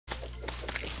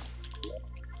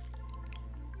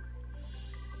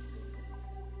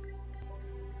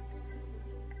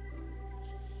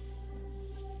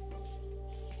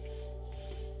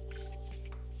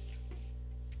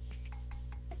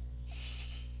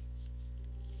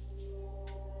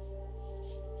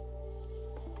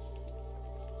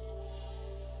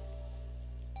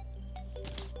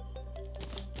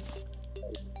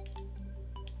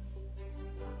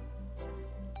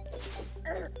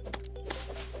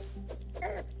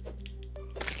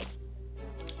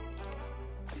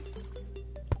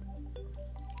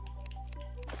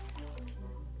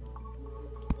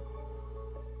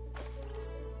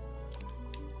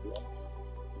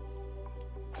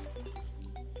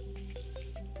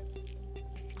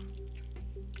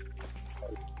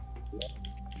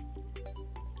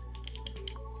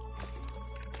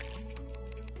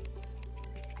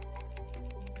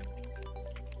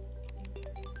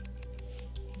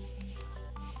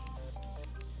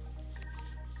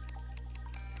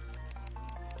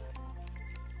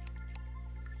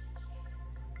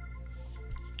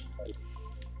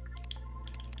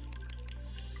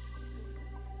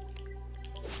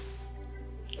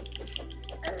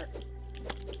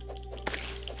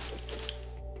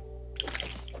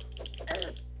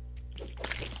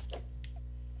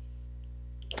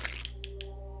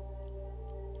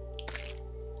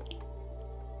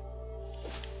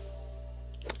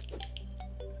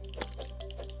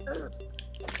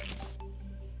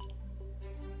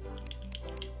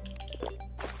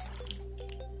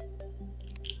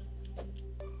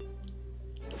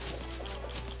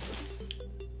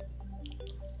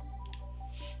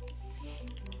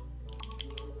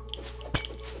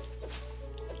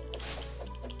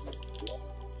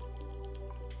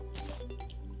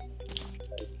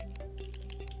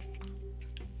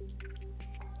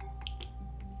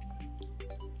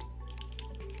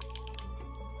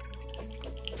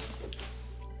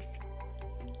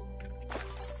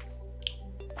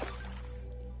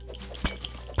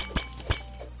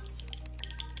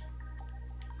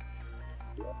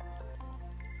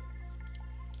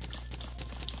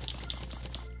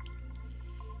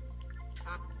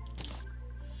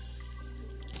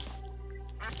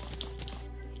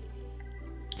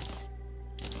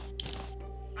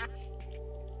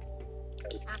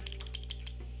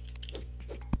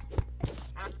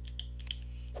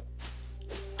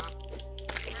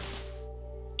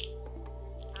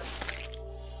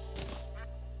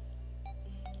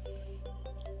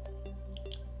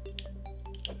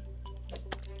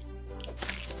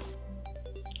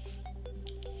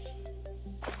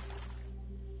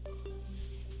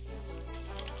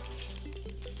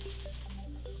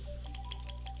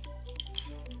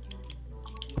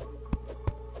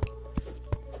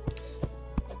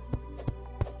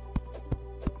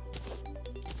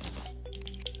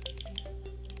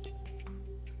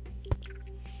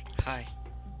Hi.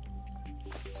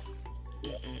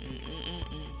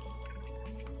 Mm-mm-mm-mm-mm.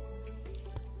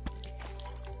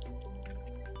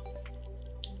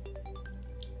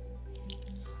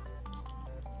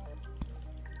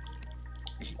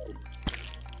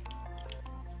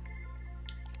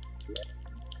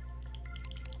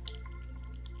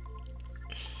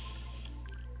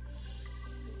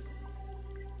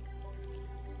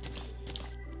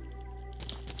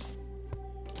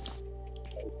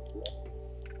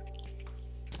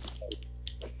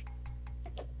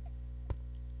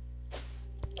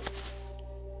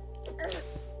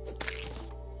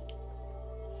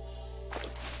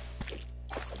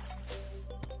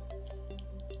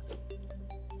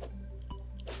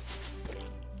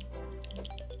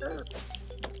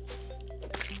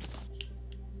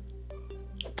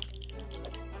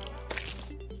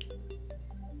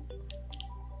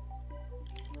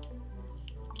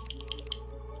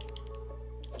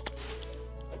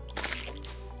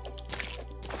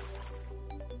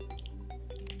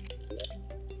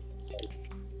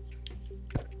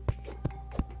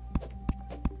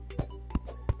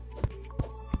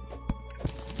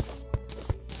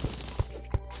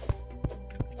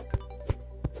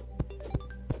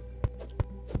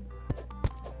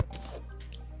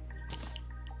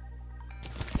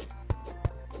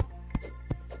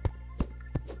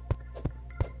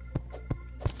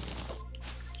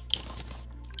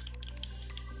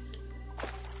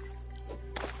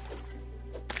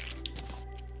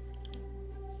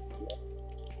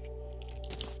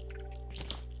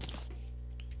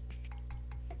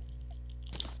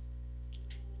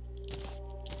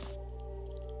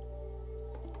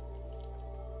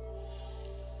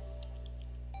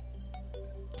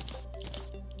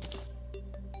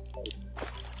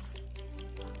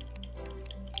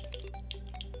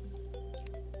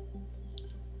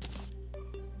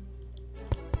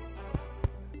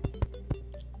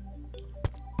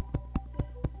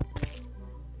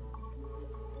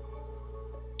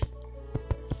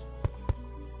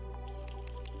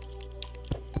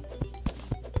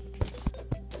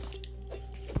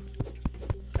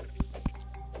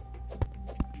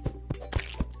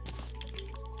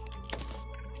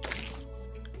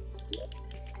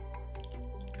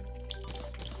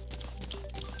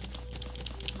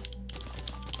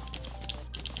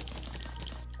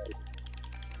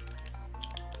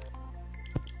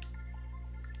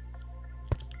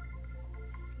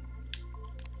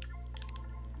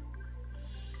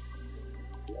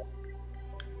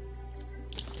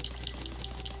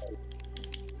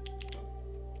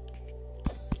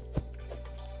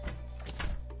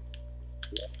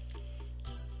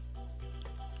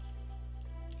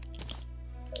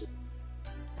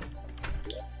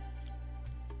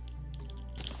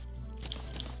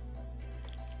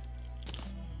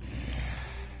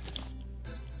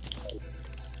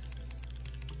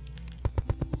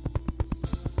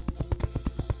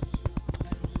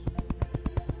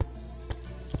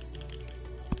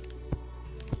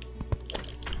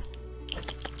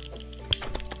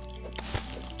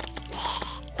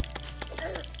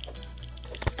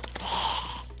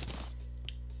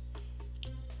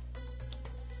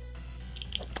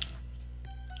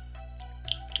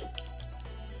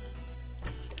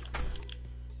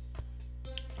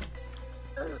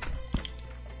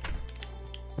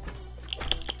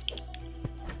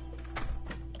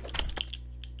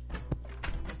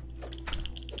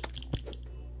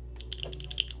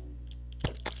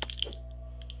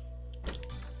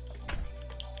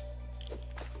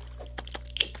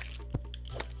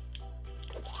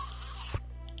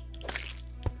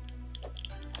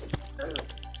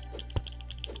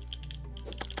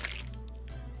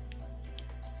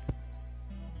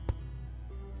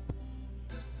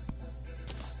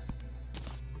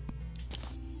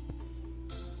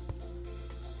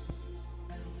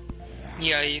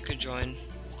 Yeah, you could join.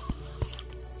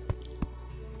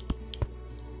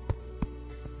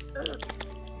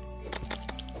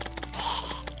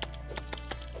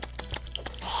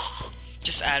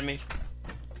 Just add me.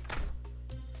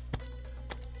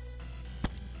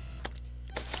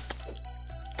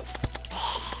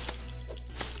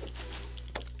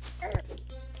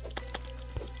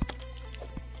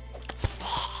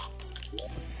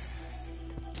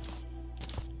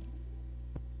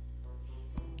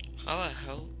 How the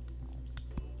hell?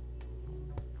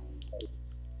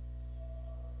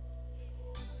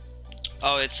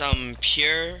 Oh, it's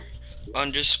pure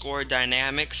underscore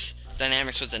dynamics.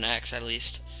 Dynamics with an X at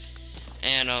least.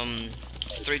 And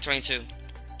 322.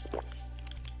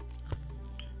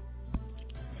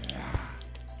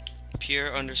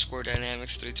 Pure underscore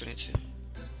dynamics 322.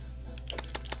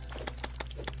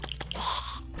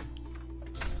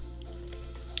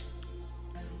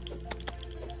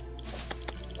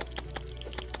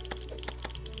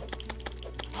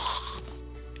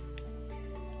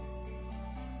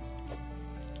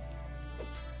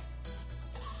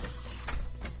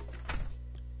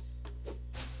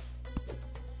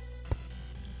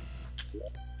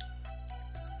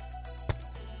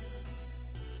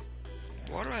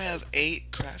 Why do I have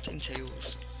 8 crafting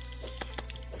tables?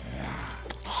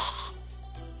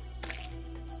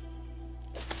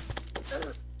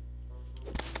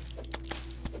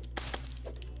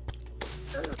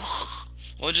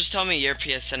 Well, just tell me your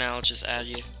PSN and I'll just add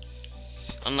you.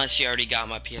 Unless you already got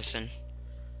my PSN.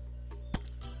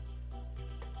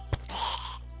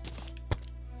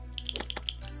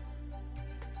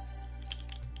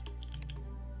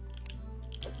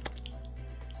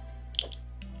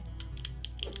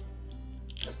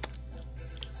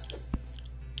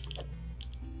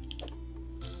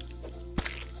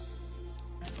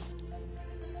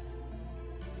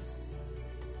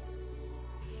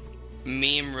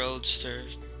 Meme Roadster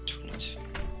 22.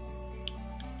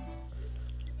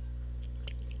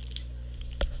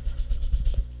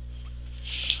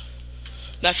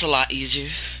 That's a lot easier.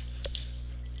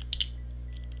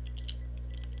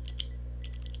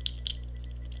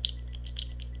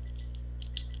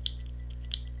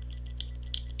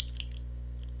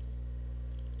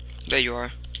 There you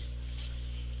are.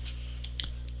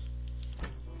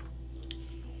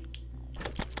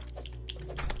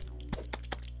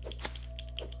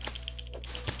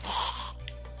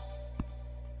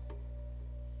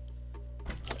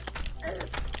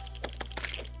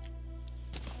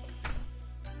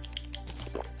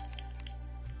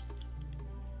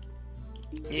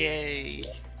 Yay.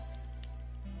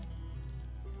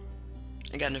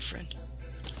 I got a new friend.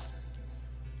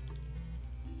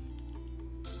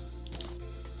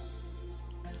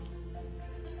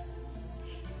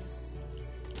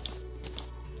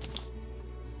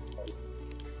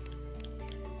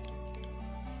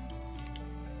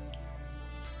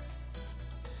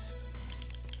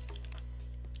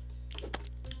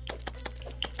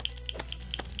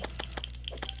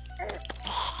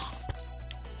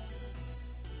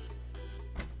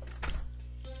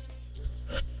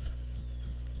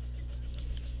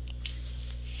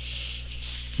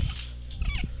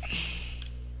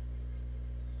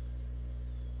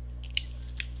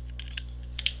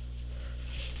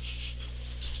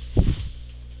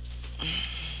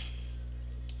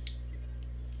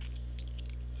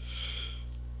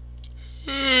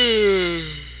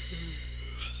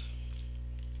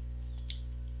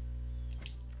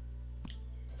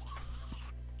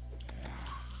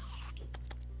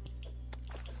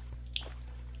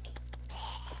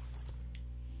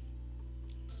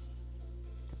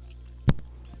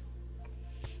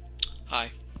 Hi.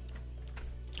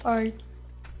 Hi.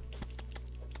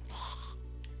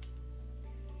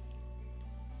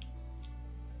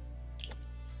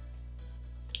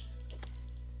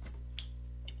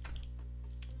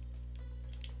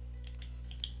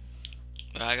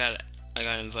 I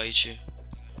gotta invite you.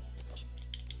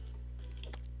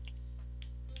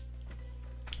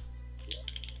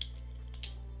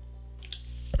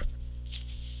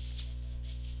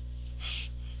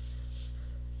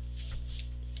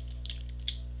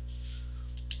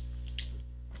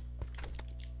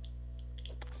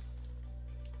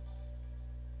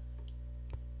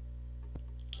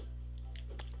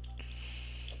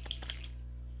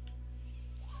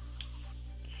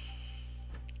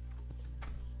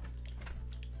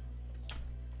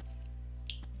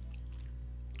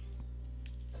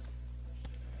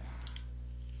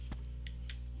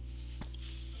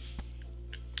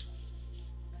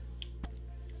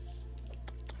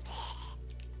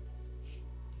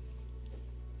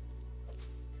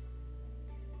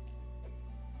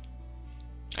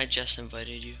 I just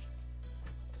invited you.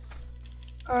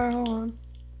 Alright, hold on.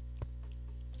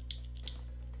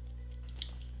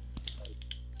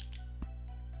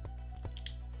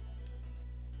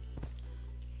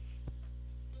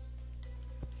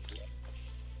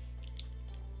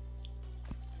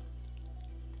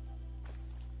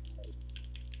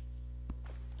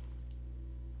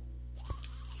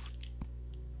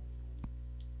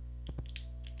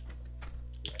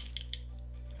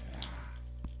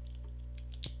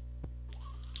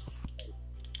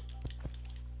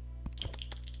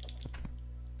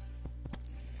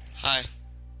 Hi.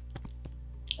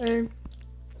 Hey.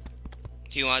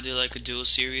 Do you want to do like a dual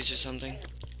series or something?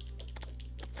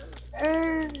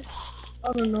 Hey.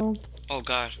 I don't know. Oh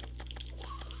god.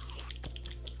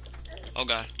 Oh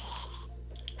god.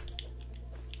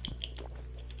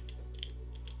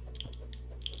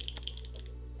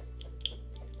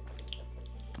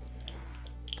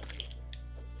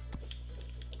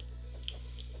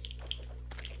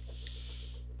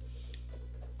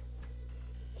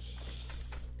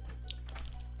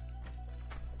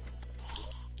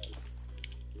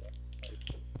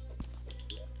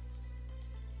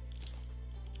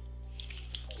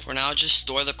 For now, just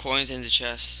store the coins in the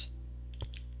chest.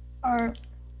 Alright.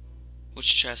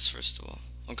 Which chest, first of all?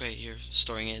 Okay, you're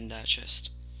storing it in that chest.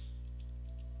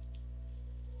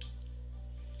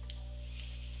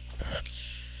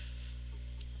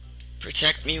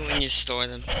 Protect me when you store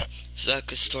them, so I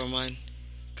could store mine.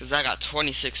 Cause I got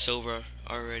 26 silver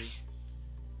already.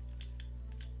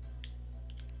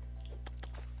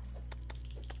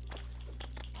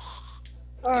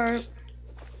 Alright.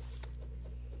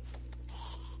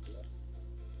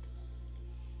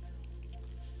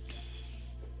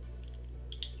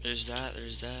 There's that,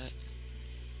 there's that.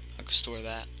 I could store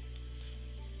that.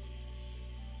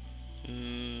 There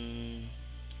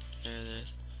it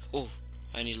is. Oh,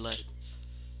 I need lead.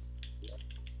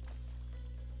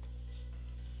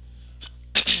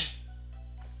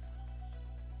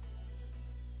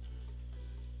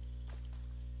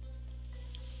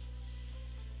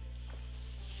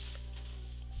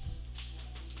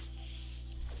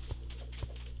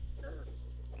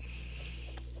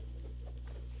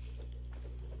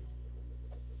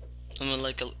 I'm gonna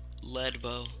like a lead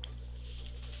bow.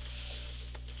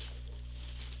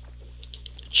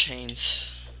 Chains.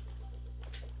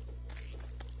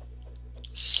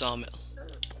 Sawmill.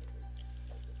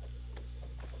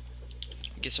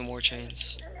 Get some more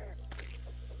chains.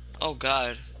 Oh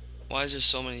god. Why is there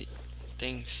so many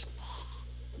things?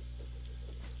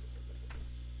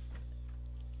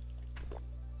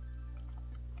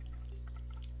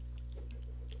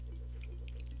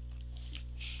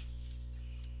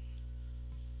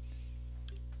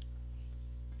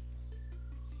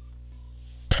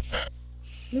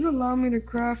 Should allow me to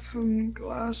craft some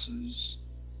glasses.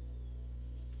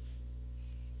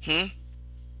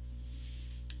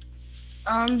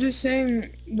 I'm just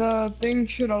saying the thing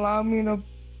should allow me to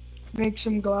make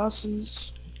some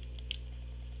glasses.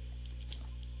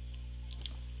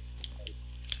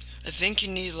 I think you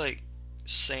need like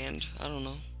sand. I don't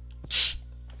know.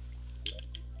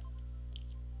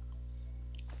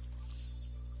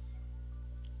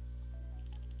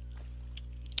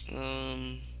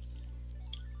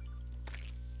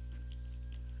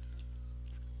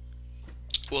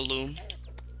 Walloon.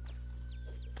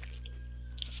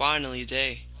 Finally,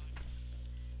 day.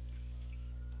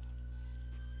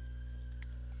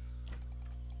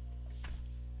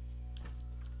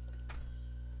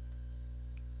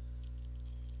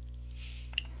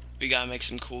 We gotta make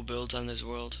some cool builds on this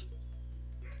world.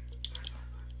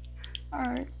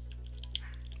 Alright.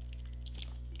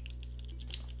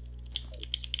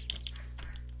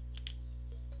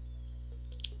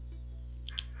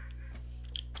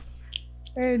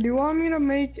 Hey, do you want me to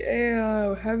make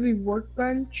a heavy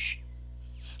workbench?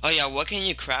 Oh yeah, what can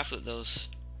you craft with those?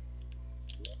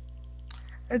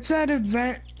 It said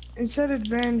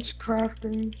advanced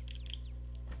crafting.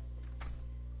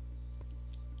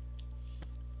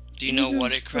 Do you know You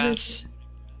what just it put crafts?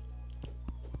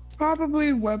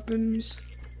 Probably weapons.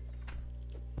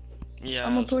 I'm Yeah.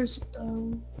 gonna place it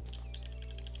down.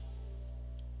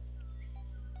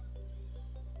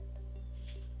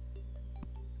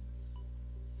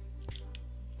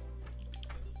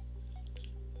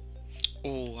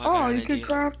 Oh, I got Oh, an you could idea.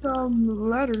 craft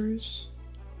letters.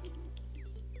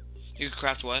 You could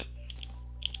craft what?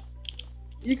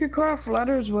 You could craft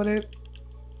letters with it.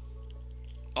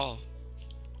 Oh.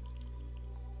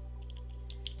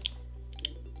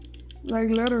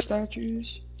 Like letter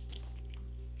statues.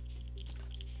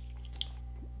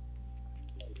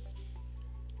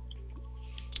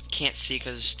 Can't see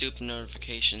because of stupid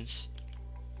notifications.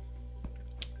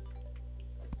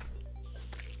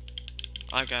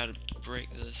 I gotta break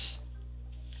this.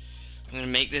 I'm gonna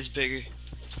make this bigger.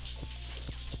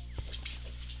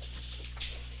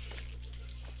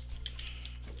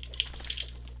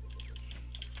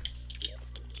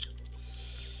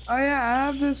 Oh yeah, I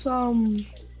have this equipable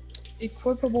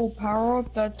power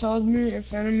up that tells me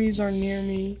if enemies are near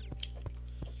me.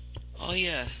 Oh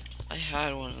yeah, I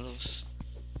had one of those.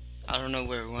 I don't know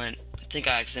where it went. I think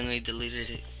I accidentally deleted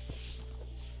it.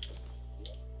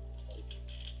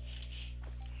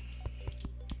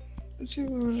 Let's see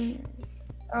where.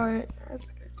 Oh, yeah, I have to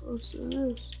get close to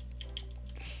this.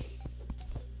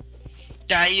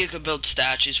 That you could build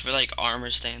statues for like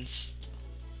armor stands.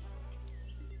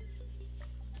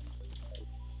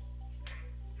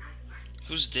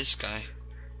 Who's this guy?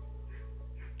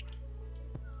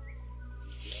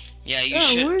 Yeah, you Yeah,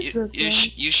 should who is that guy?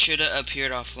 you should have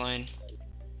appeared offline.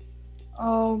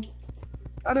 Oh,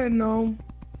 I didn't know.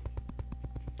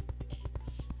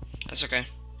 That's okay.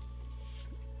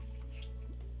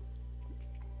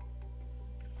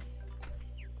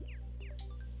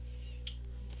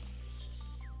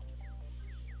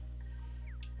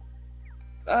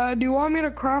 Do you want me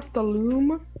to craft the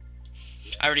loom?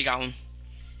 I already got one.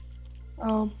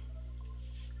 Oh.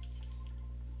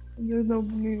 There's no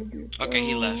need to do. Okay,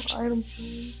 he Oh, left. item.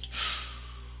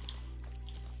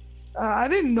 I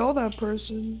didn't know that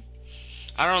person.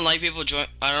 I don't like people join.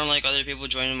 I don't like other people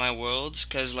joining my worlds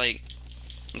because like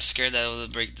I'm scared that it'll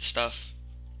break the stuff.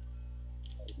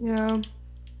 Yeah.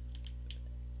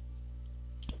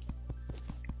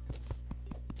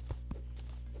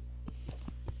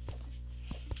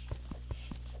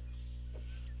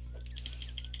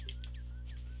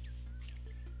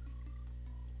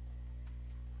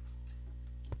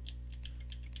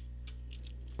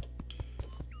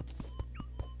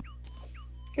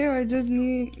 Okay, I just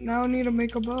need to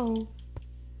make a bow.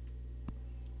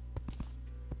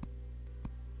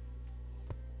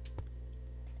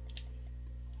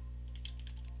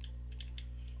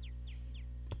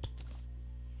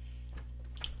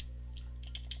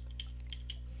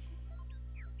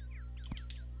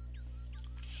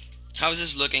 How's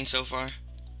this looking so far?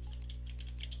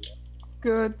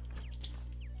 Good.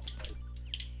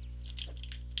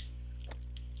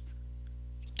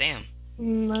 Damn.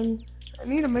 I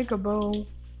need to make a bow.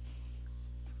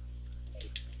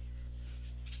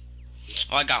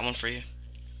 Oh, I got one for you.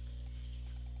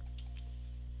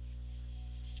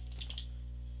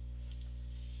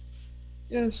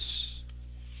 Yes.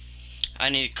 I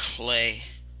need clay.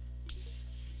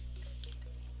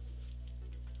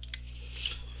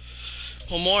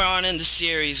 Well, more on in the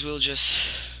series, we'll just...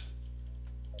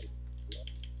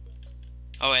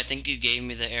 Oh, I think you gave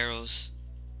me the arrows.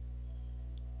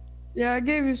 Yeah, I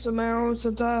gave you some arrows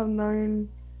since I have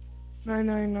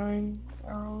 999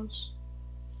 arrows.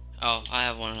 Oh, I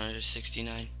have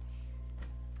 169.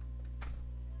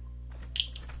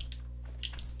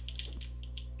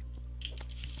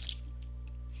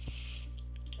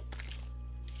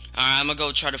 Alright, I'm gonna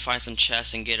go try to find some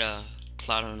chests and get a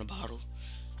cloud in a bottle.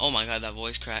 Oh my god, that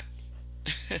voice crack.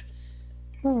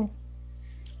 Hmm.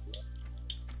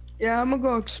 Yeah, I'm gonna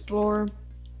go explore.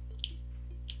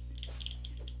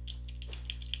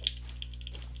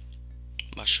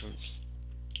 Mushrooms.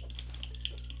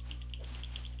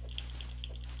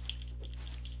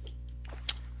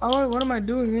 Oh, what am I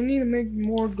doing? I need to make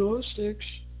more glow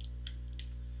sticks.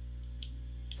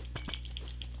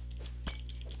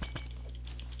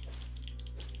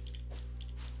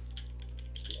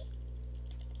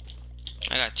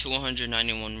 I got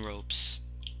 291 ropes.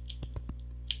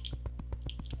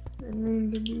 I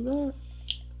need to do that.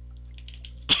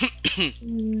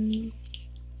 Hmm.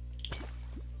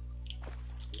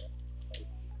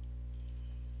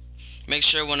 Make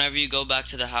sure whenever you go back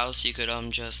to the house, you could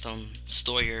just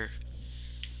store your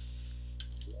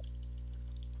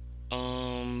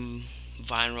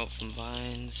vine rope from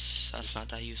vines. That's not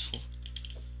that useful.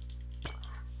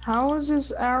 How is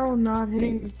this arrow not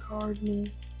hitting the cardinal?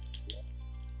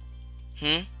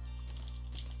 Hmm?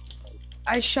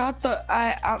 I shot the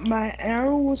my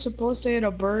arrow was supposed to hit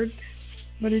a bird,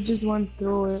 but it just went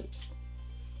through it.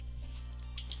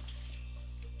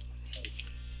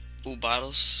 Ooh,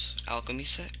 bottles, alchemy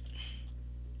set.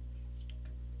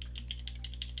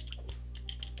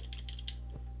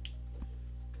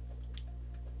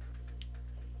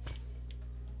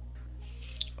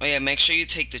 Oh yeah, make sure you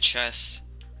take the chest.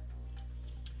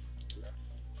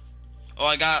 Oh,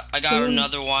 I got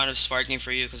another wand of sparking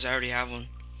for you because I already have one.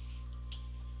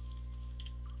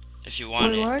 If you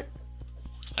want Wait, it, what?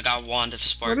 I got wand of What is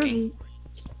sparking.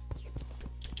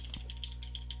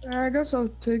 it? I guess I'll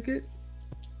take it.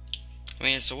 I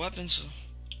mean, it's a weapon, so.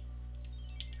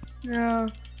 Yeah.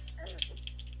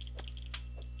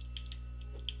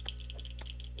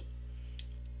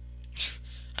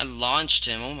 I launched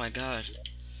him. Oh my god.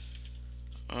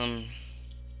 Um,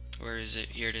 where is it?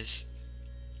 Here it is.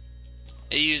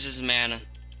 It uses mana.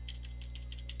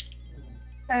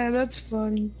 Hey, that's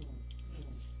funny.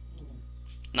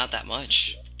 Not that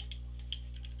much.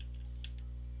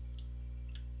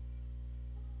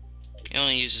 It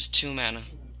only uses 2 mana.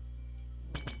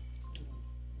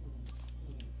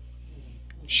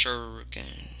 Shuriken.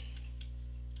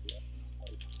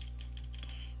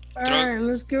 Throw. Alright,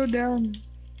 let's go down.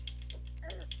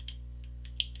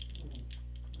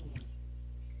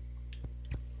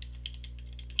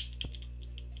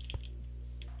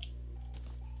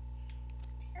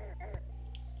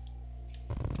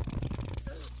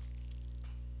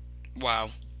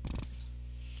 Wow.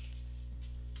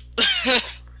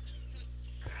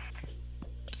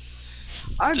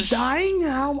 I'm this dying?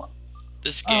 How?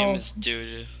 this game Oh. is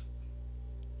doo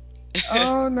doo.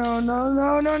 Oh, no, no,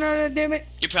 no, no, no, no, damn it.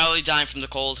 You're probably dying from the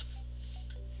cold.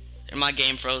 And my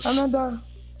game I'm froze. not done.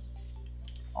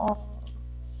 Oh.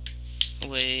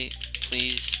 Wait,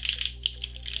 please.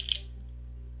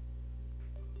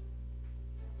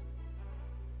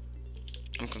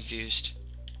 I'm confused.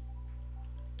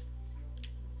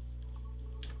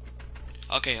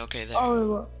 Okay, there. Oh,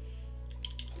 look.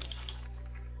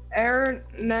 Error,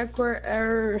 network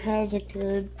error has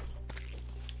occurred.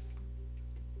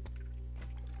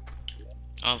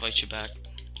 I'll invite you back.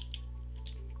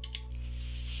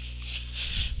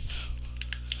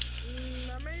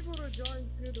 I'm able to join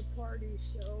through the party,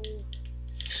 so...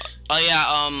 Oh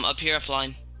yeah, appear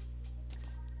offline.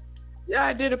 Yeah,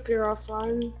 I did appear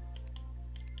offline.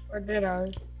 Or did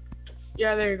I?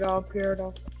 Yeah, there you go, appeared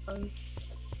offline.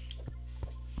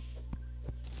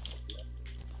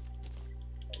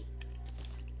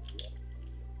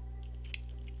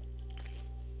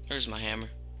 Where's my hammer?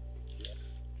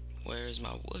 Where's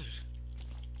my wood?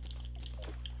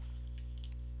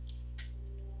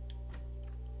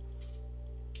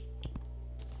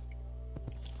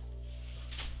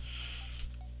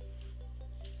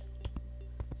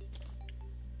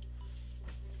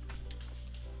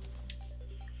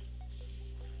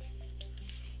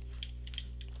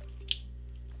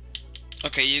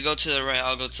 Okay, you go to the right,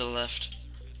 I'll go to the left.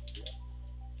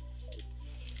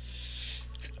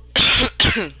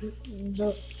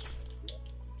 The,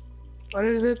 what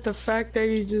is it? The fact that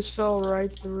you just fell right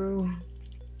through.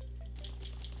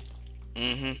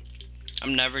 Mm-hmm.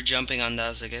 I'm never jumping on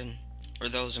those again. Or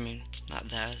those, I mean. Not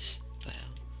those. The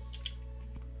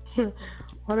hell?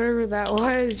 Whatever that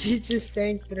was, you just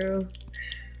sank through.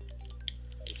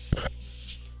 I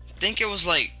think it was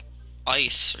like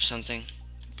ice or something.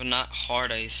 But not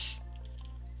hard ice.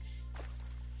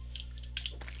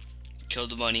 Killed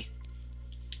the bunny.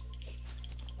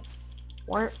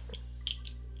 What?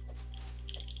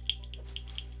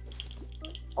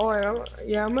 Oh,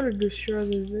 yeah, I'm gonna destroy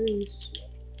the vase.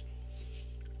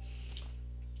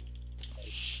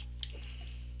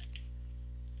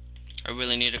 I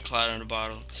really need a cloud on the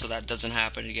bottle so that doesn't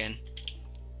happen again.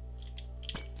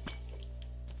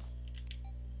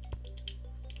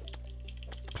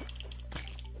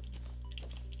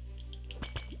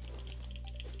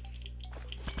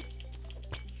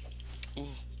 Ooh,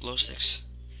 glow sticks.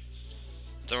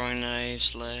 Throwing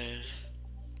knives, lead.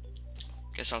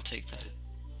 Guess I'll take that.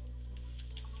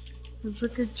 The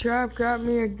freaking trap got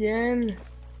me again.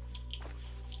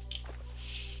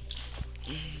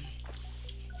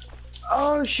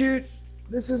 Oh shoot.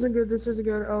 This isn't good, this isn't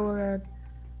good. Oh my god.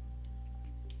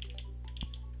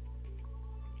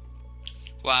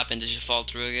 What happened? Did you fall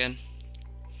through again?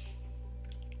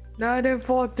 No, I didn't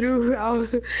fall through. I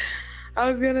was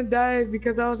gonna die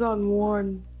because I was on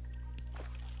one.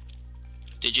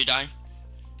 Did you die?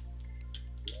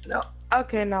 No.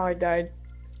 Okay, now I died.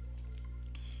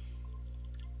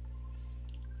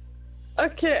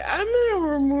 Okay, I'm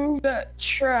gonna remove that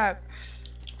trap.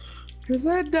 Cause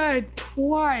I died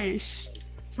twice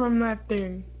from that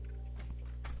thing.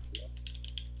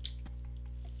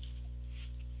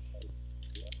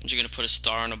 You're gonna put a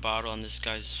star on a bottle on this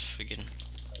guy's freaking.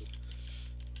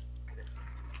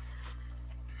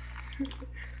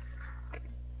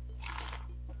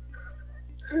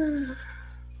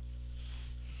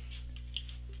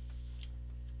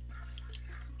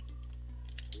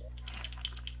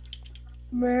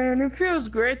 Man, it feels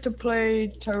great to play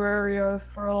Terraria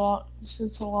for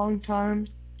since a long time.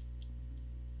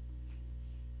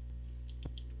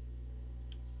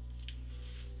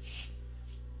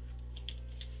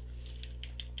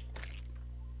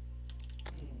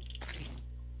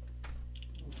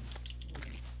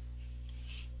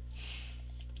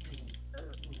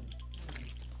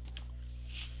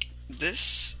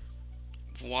 This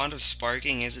wand of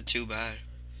sparking isn't too bad.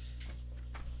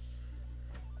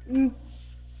 Mm.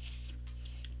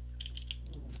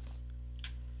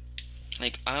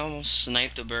 Like, I almost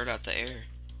sniped a bird out the air.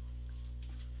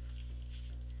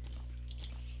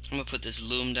 I'm gonna put this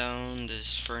loom down,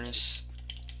 this furnace.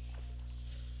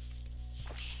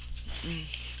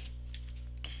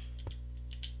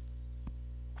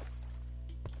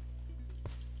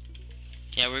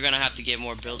 Yeah, we're gonna have to get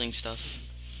more building stuff.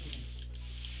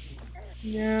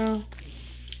 Yeah.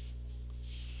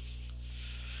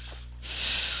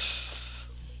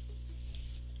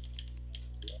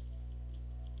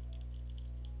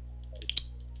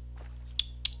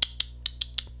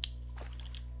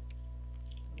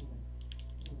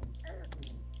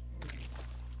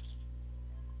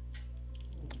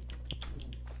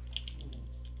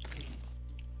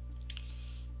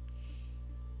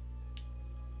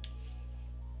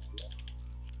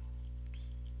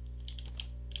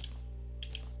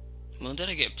 When did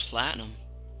I get platinum?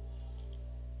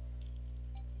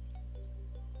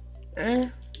 Eh.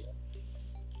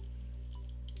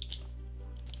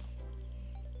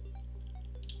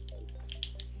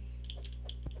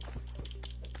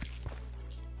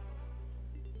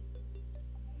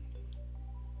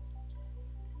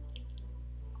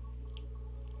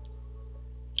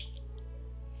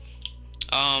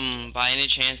 By any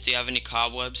chance, do you have any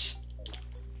cobwebs?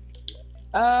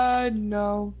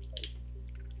 No.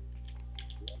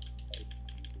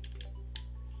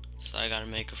 So I gotta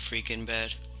make a freaking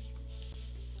bed.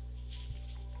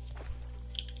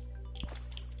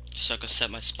 So I can set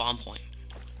my spawn point.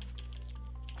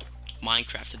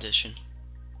 Minecraft edition.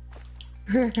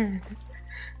 Or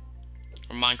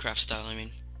Minecraft style, I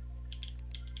mean.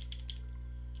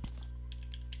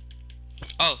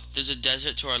 Oh, there's a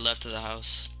desert to our left of the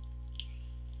house.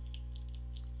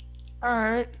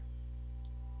 Alright.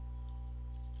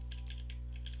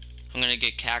 I'm gonna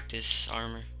get cactus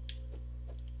armor.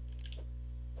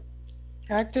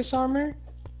 Cactus armor?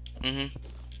 Mm-hmm.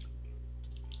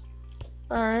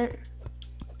 Alright.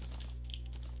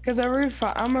 Cause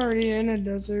I'm already in a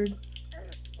desert.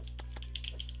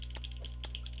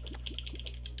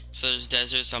 So there's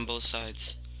deserts on both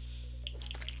sides.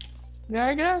 Yeah,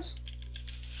 I guess.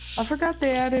 I forgot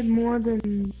they added more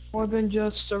than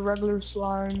just the regular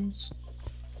slimes.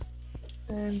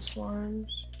 And slimes.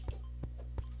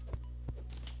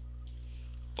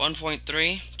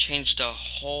 1.3 changed the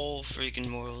whole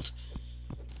freaking world.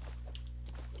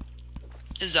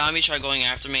 This zombie tried going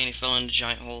after me and he fell in a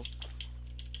giant hole.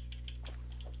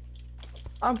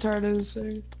 I'm tired of this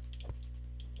thing.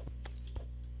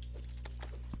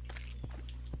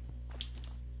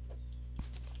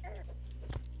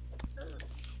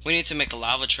 We need to make a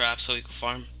lava trap so we can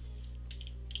farm.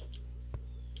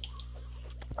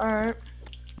 Alright.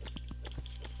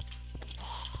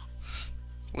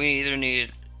 We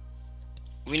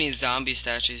need zombie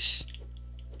statues.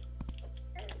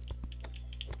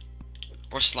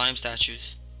 Or slime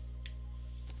statues.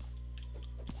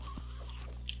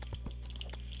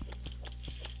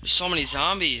 There's so many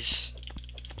zombies.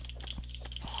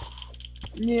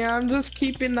 Yeah, I'm just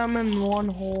keeping them in one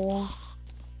hole.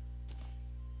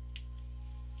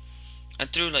 I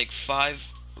threw like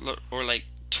 5 or like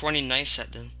 20 knives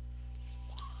at them.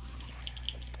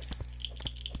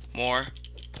 More?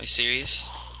 Are you serious?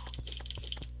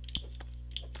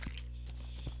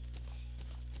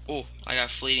 Oh, I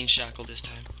got fleeting shackle this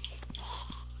time.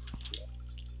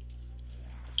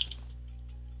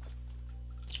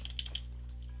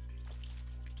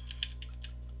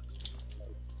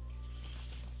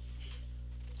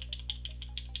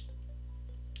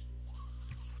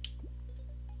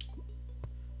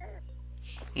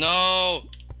 No!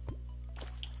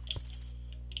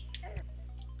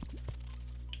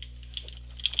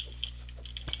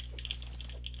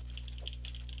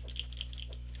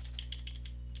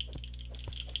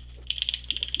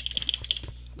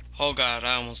 Oh god,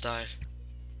 I almost died.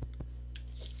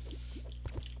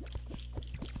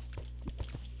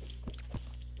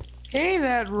 Hey,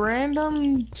 that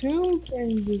random tomb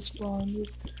thing just spawned.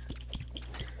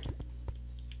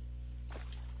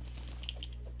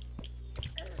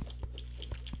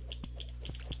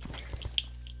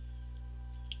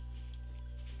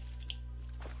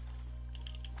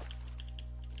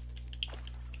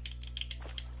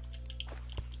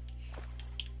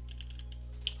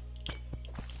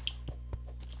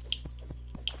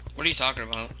 What are you talking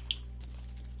about?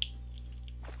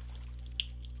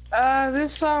 What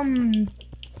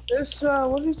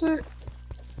is it?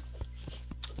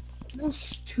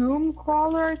 This tomb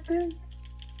crawler, I think.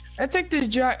 It's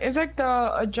like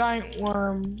a giant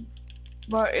worm,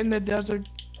 but in the desert.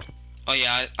 Oh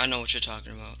yeah, I know what you're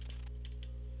talking about.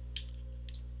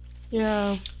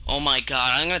 Yeah. Oh my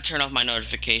god, I'm gonna turn off my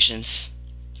notifications.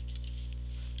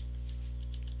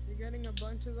 You're getting a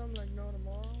bunch of them like no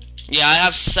tomorrow? Yeah, I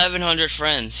have 700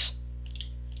 friends.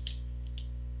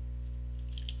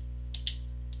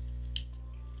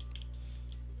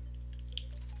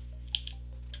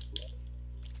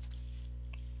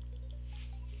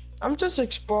 I'm just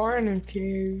exploring in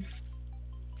cave.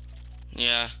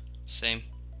 Yeah, same.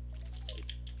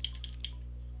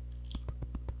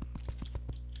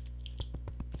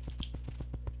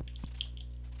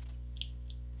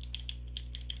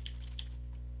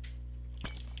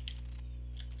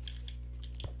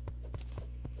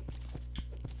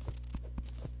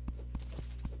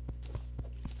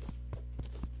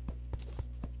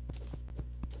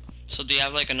 So do you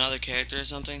have like another character or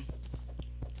something?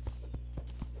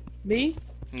 Me?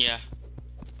 Yeah.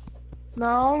 No,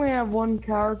 I only have one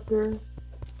character.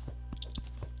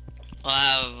 Well,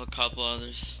 I have a couple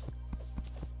others.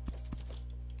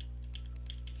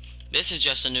 This is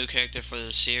just a new character for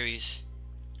the series.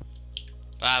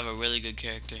 But I have a really good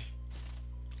character.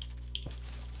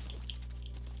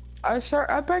 I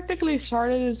practically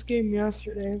started this game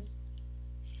yesterday.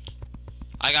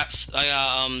 I got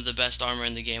the best armor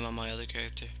in the game on my other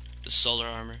character. The solar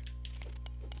armor.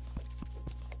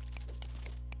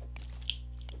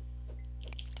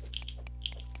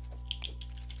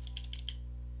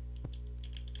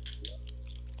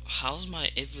 How's my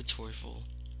inventory full?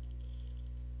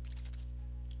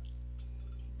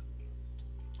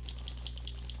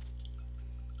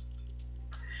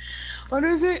 What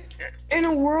is it? In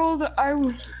a world, I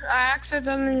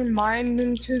accidentally mined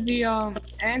into the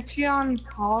Antion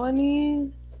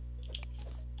colony.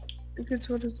 I think it's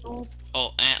what it's called.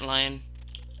 Oh, antlion.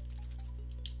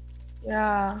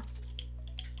 Yeah.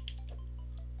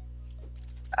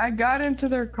 I got into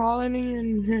their colony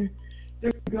and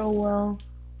didn't go well.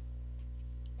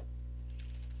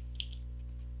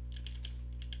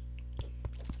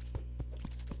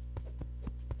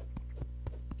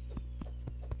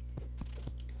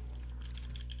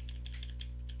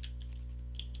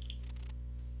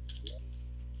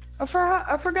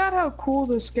 I forgot how cool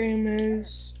this game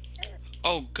is.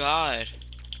 Oh god.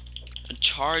 A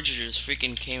charger just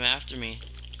freaking came after me.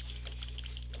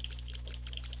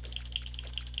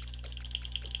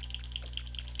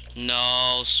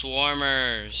 No,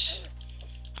 swarmers.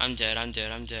 I'm dead, I'm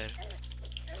dead, I'm dead.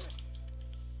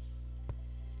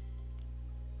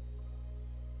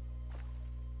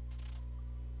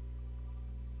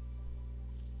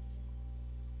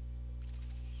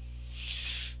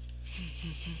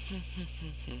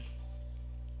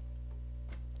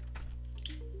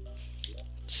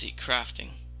 See, crafting.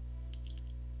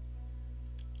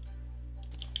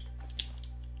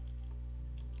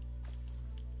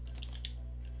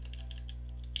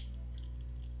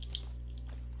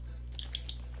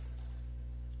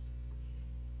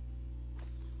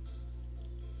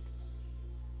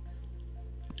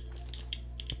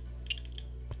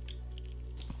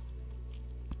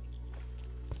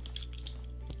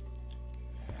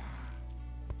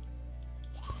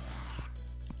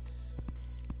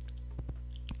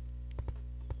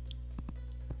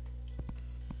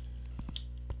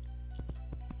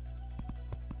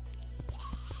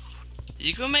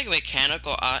 You can make a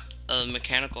mechanical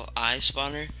eye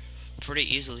spawner pretty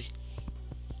easily.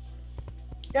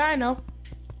 Yeah, I know.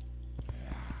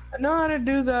 I know how to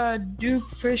do the Duke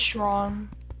fish wrong.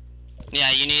 Yeah,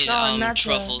 you need No, not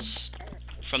truffles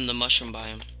from the mushroom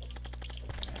biome.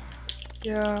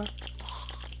 Yeah.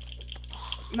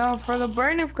 Now, for the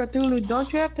Brain of Cthulhu,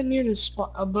 don't you have to need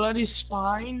a bloody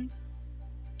spine?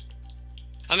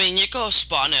 I mean, you go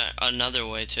spawn it another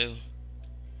way too.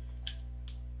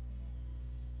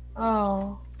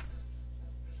 Oh.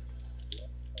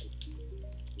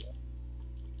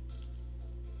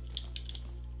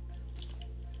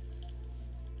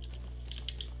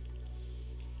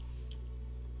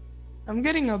 I'm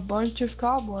getting a bunch of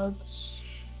cobwebs.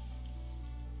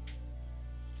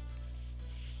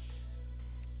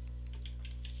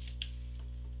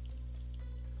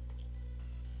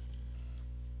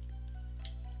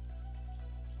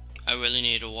 I really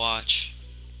need a watch.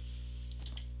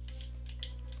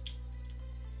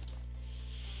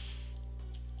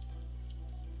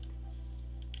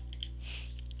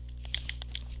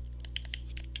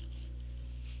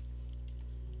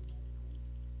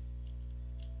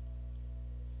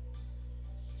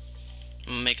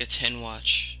 I'm gonna make a 10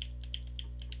 watch.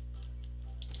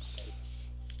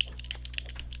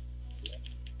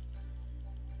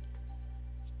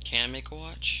 Can I make a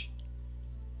watch?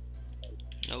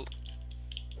 Nope.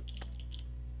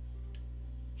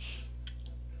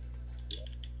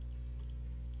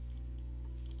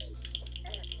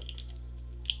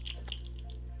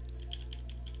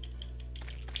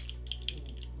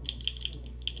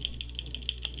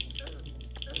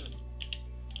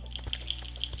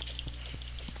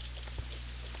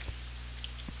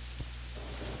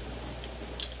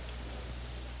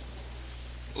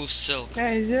 Ooh, silk.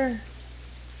 Hey,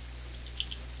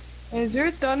 is there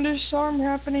a thunderstorm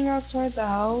happening outside the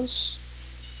house?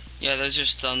 Yeah, there's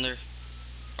just thunder.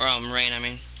 Or, rain, I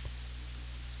mean.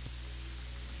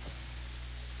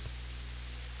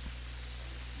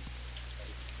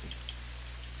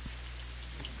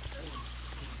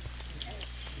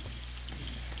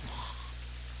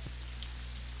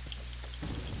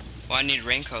 Well, I need a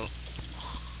raincoat.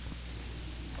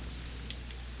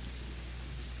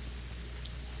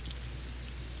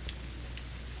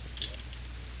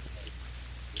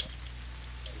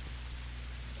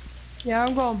 Yeah,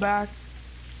 I'm going back.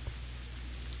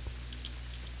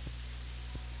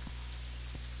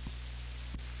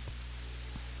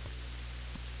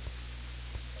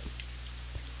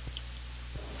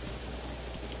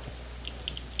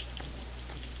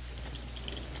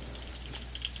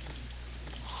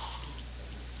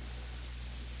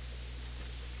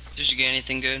 Did you get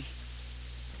anything good?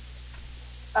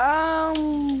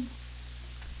 Um,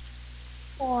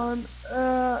 hold on.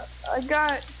 I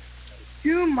got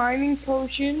 2 mining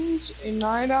potions, a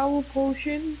night owl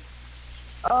potion,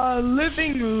 a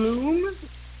living loom,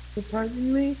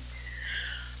 surprisingly,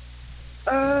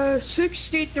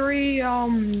 63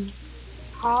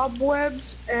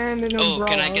 cobwebs and an Oh,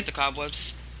 can I umbrella. get the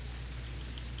cobwebs?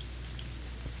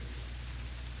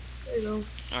 There you go.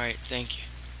 Alright, thank you.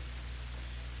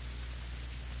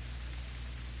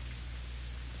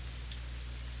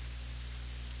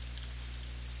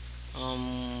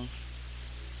 Um,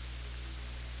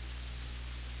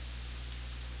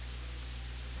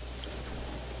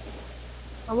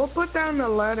 I'm gonna put down the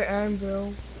lead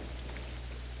anvil.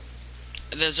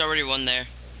 there's already one there.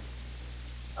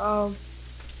 Um,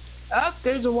 up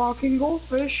there's a walking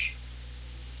goldfish.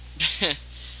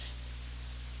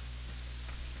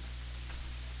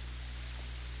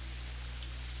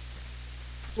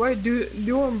 Wait,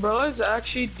 do umbrellas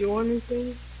actually do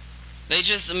anything? They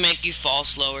just make you fall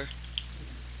slower.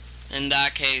 In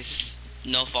that case,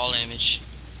 no fall damage.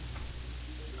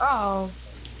 Oh,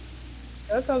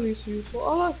 that's at least useful.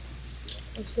 Oh look,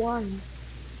 a slime.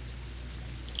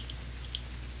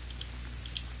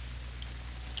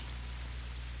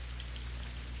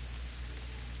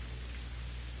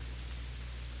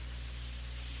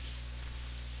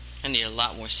 I need a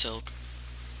lot more silk.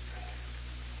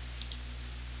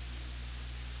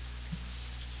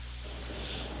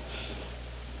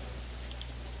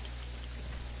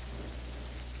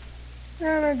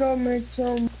 And I go make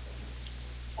some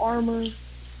armor,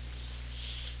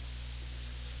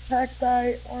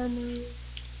 cacti armor.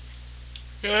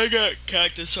 Yeah, I got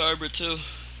cactus armor too.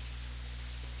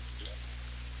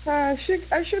 I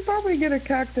should probably get a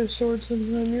cactus sword since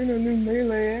I'm in a new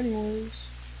melee anyways.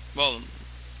 Well,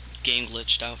 game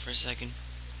glitched out for a second.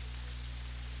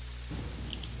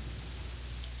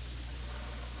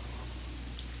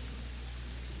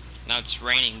 Now it's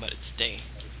raining, but it's day.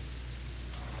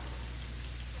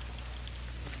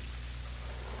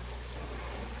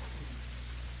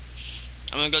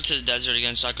 I'm gonna go to the desert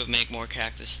again so I could make more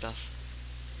cactus stuff.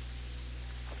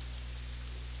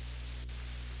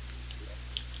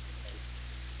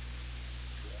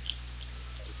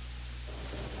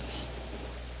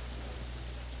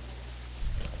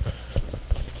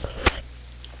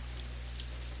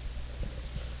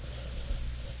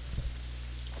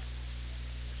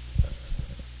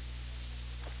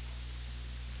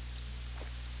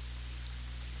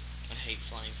 I hate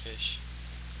flying fish.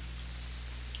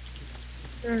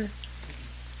 Sure.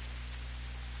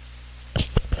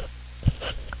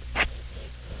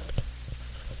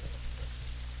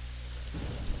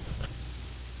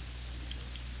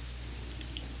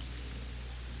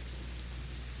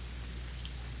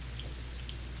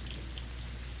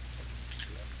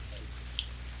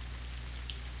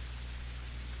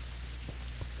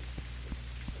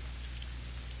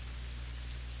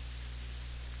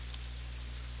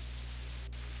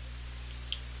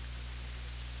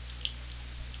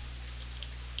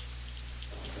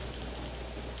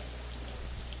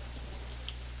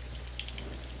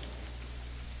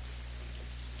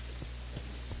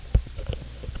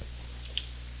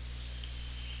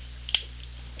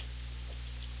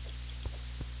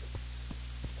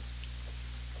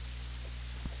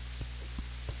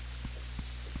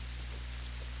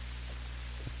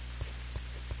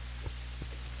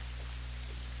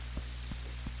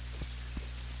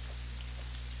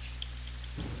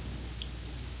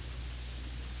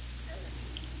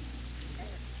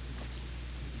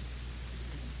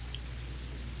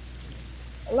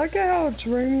 I like how it's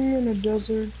raining in a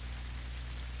desert.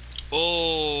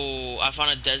 Oh, I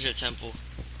found a desert temple.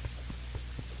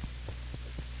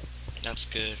 That's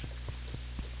good.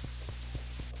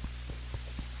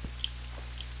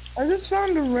 I just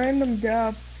found a random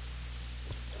gap.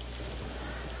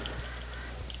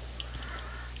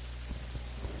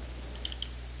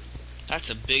 That's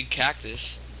a big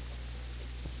cactus.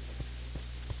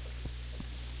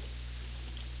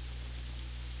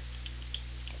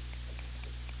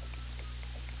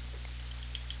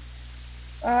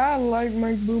 I like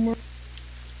my boomer.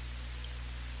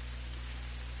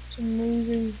 It's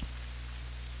amazing.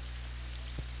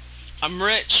 I'm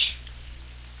rich.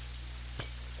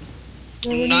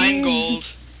 Well, what do you 9 mean? gold.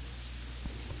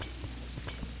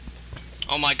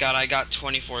 Oh my god, I got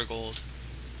 24 gold.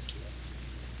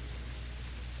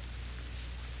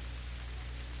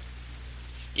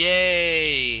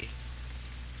 Yay!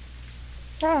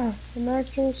 Ah, an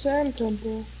actual sand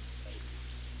temple.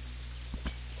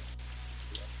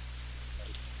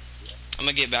 I'm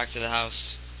gonna get back to the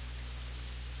house.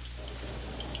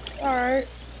 Alright.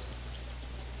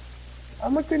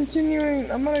 I'm gonna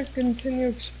continue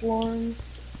exploring.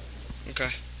 Okay.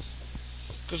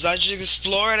 Cause I just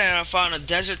explored and I found a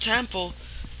desert temple,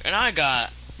 and I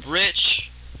got rich,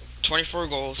 24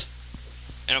 gold,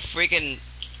 and a freaking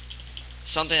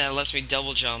something that lets me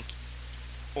double jump.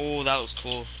 Oh, that was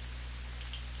cool.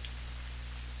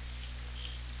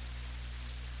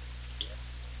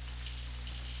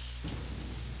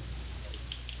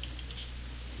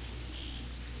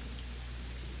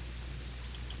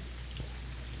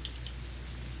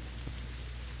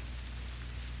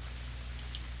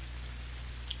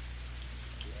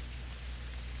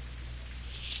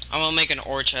 I'm gonna make an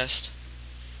ore chest.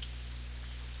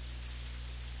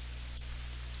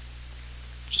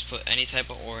 Just put any type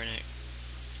of ore in it.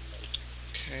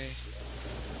 Okay.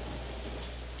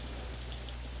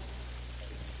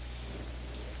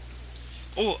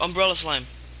 Oh, umbrella slime.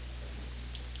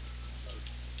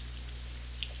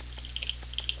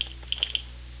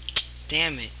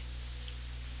 Damn it.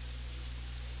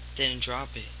 Didn't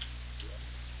drop it.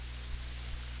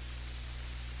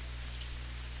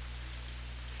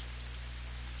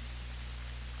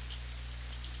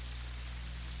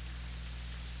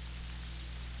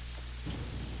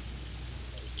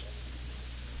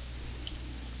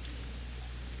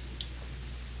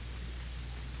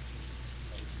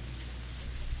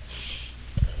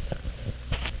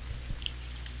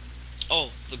 Oh,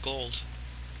 the gold.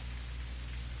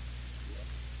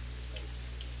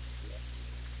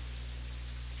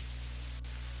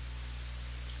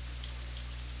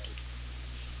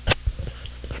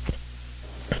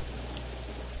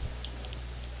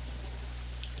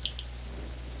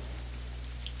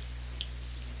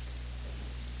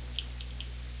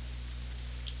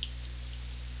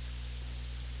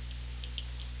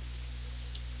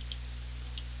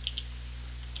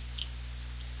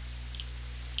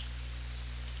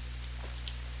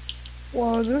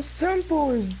 Wow, this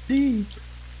temple is deep.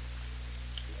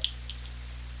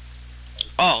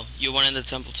 Oh, you went in the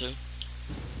temple too?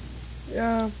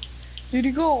 Yeah. Did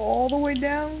you go all the way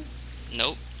down?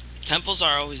 Nope. Temples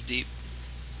are always deep.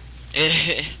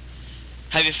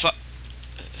 have you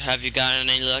have you gotten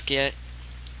any luck yet?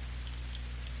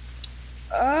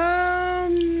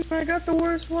 I got the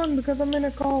worst one because I'm in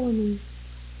a colony.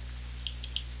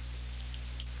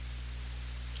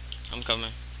 I'm coming.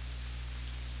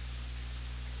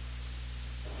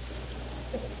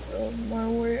 On my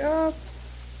way up.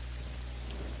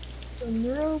 On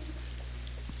the rope.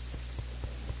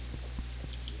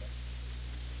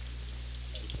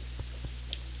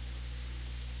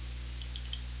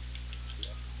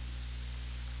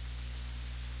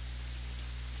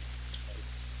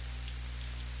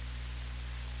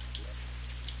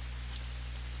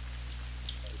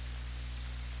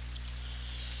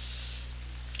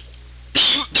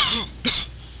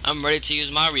 I'm ready to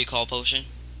use my recall potion.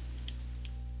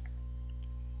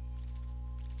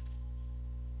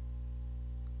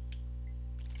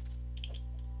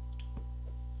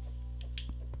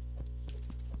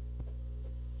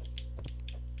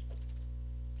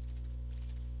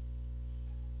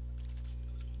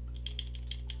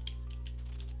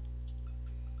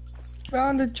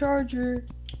 Found a charger.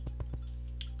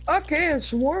 Okay, a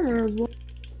swarmer as well.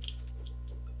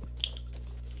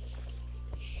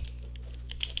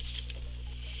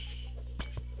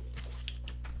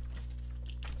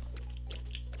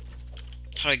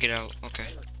 How do I get out? Okay.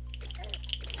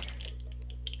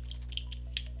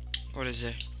 What is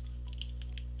it?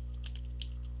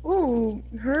 Ooh,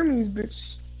 Hermes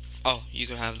bits. Oh, you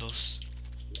could have those.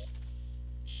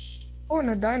 Oh, and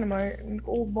a dynamite and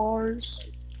gold bars.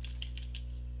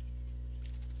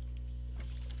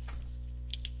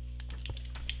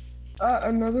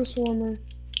 Another swarmer.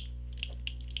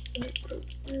 Let me put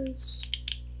this.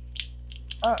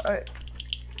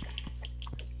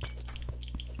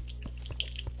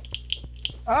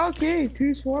 Okay,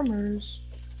 two swarmers.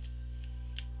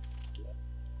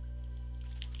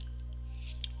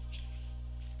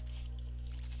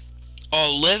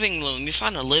 Oh, living loom. You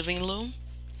found a living loom?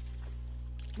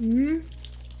 Hmm.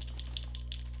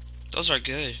 Those are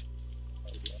good.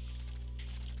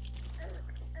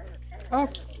 Oh,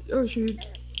 oh shoot.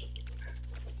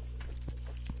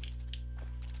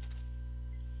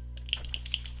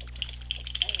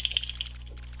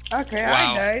 Okay, I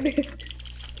Wow. died.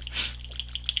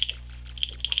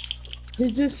 She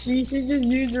should just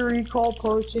use a recall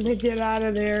potion to get out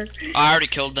of there. I already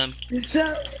killed them.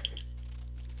 So,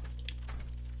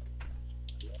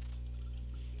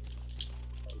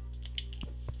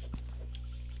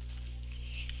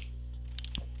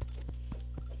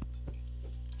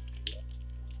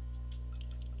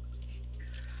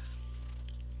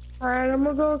 alright, I'm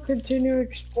gonna go continue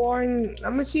exploring.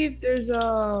 I'm gonna see if there's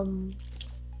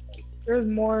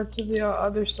more to the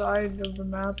other side of the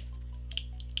map.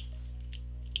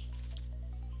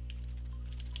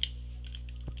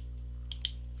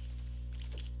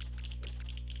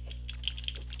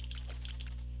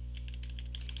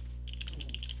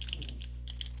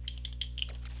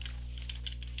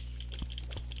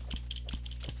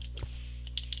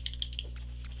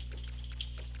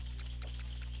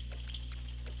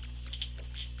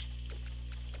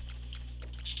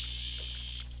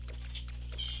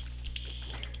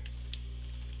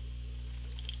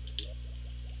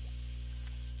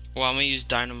 Well, I'm gonna use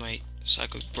dynamite so I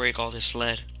could break all this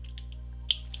lead.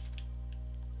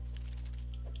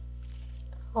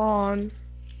 On.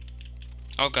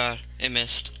 Oh god, it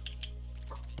missed.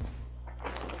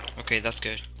 Okay, that's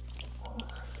good.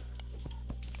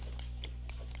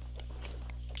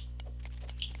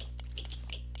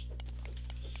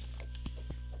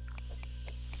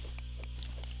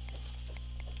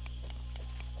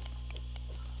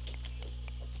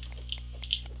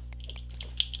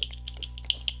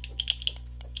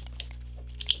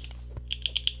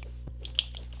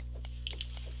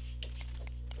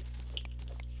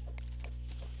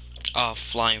 Oh,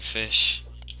 flying fish.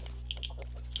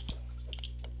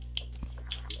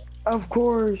 Of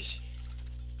course.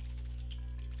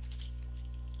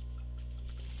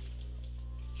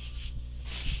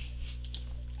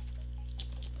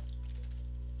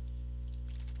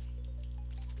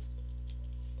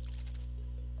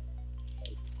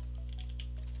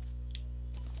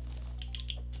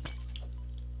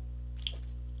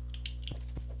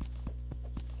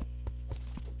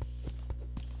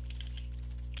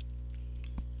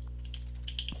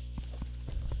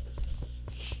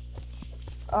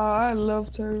 I love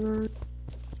Terraria.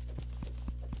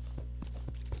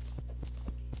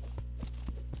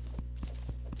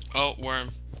 Oh,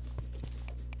 worm.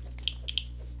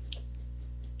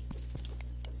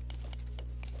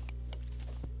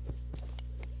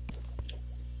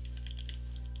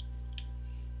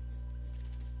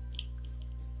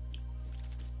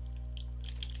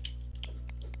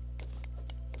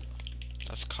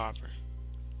 That's copper.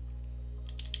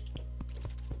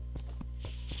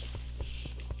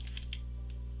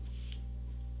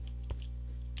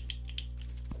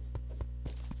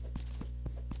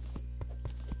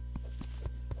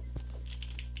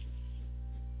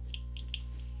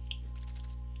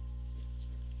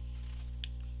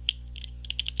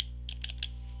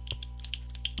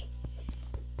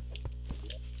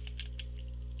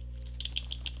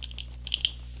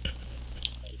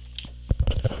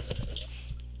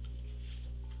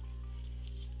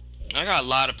 I got a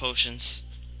lot of potions.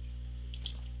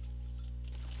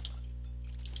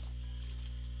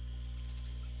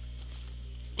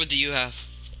 What do you have?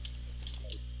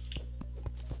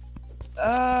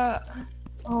 Uh,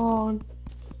 on.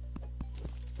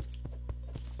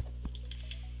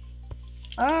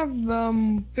 I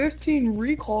have 15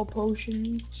 recall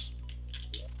potions.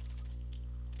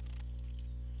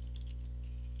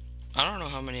 I don't know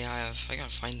how many I have. I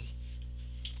gotta find them.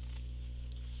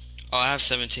 Oh, I have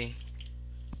 17.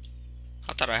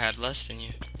 I thought I had less than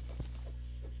you.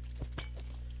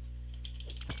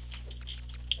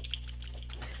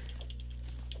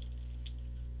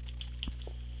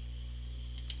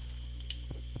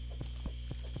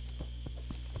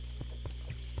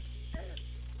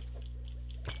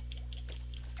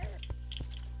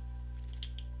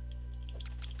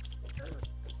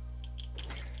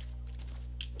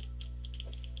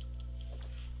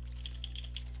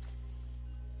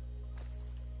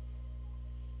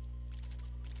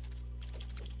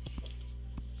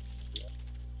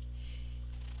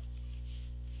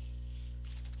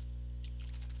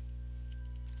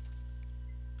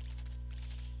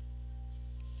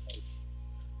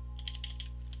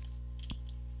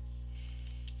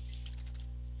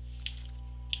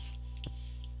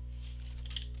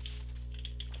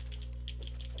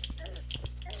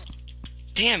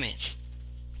 Damn it.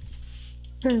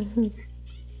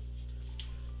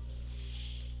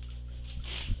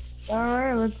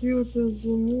 Alright, let's see what this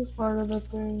news part of the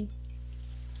thing.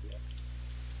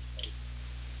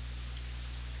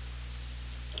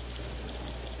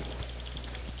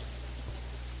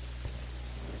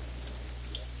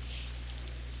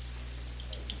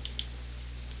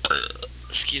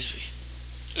 Excuse me.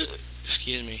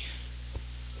 Excuse me.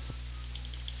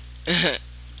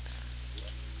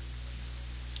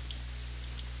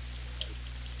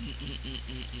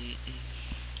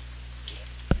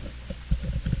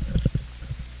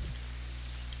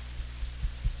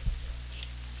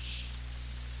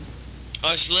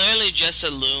 Oh, it's literally just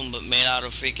a loom, but made out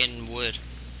of freaking wood.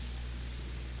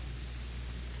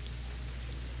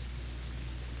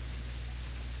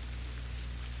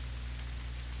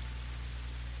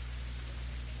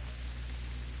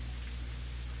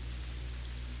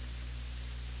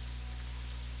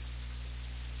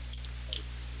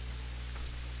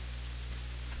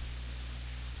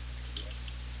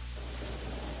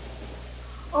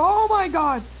 Oh my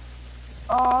god!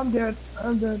 Oh, I'm dead.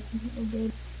 I'm dead. I'm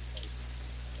dead.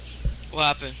 What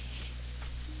happened?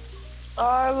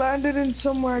 I landed in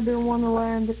somewhere I didn't want to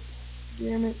land.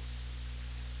 Damn it.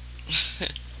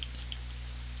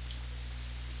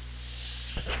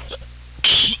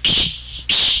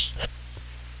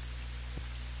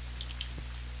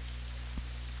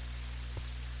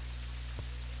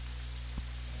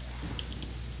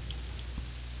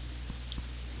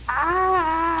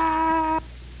 Ah!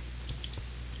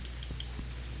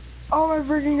 Oh my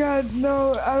freaking god,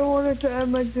 no, I don't want it to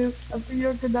end like this. I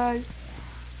feel I could die.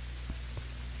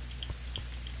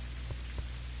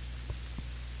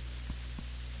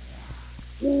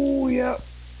 Ooh, yep.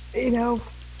 8 health.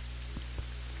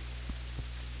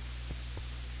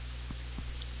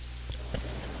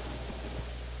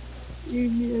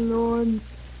 Leave me alone.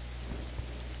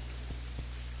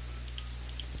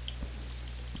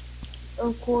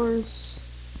 Of course.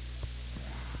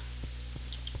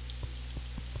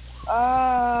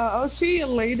 I'll see you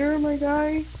later, my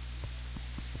guy.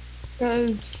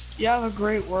 Cause you have a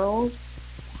great world.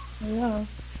 Yeah.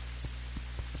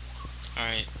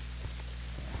 Alright.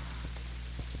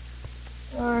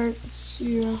 Alright,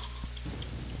 see ya.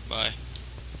 Bye.